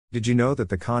Did you know that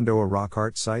the Kondoa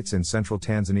Rock-Art Sites in central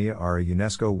Tanzania are a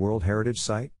UNESCO World Heritage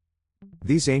Site?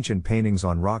 These ancient paintings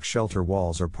on rock shelter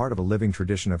walls are part of a living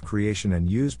tradition of creation and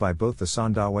used by both the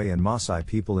Sandawe and Maasai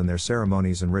people in their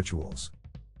ceremonies and rituals.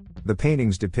 The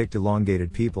paintings depict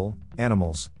elongated people,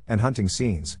 animals, and hunting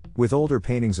scenes, with older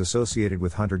paintings associated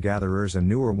with hunter-gatherers and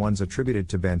newer ones attributed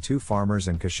to Bantu farmers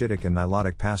and Cushitic and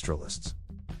Nilotic pastoralists.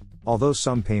 Although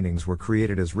some paintings were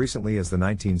created as recently as the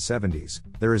 1970s,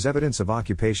 there is evidence of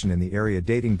occupation in the area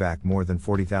dating back more than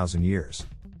 40,000 years.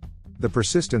 The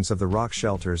persistence of the rock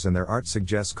shelters and their art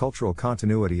suggests cultural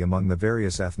continuity among the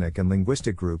various ethnic and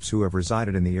linguistic groups who have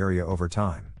resided in the area over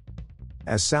time.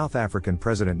 As South African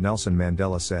President Nelson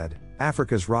Mandela said,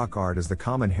 "Africa's rock art is the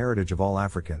common heritage of all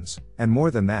Africans, and more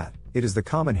than that, it is the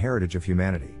common heritage of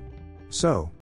humanity." So,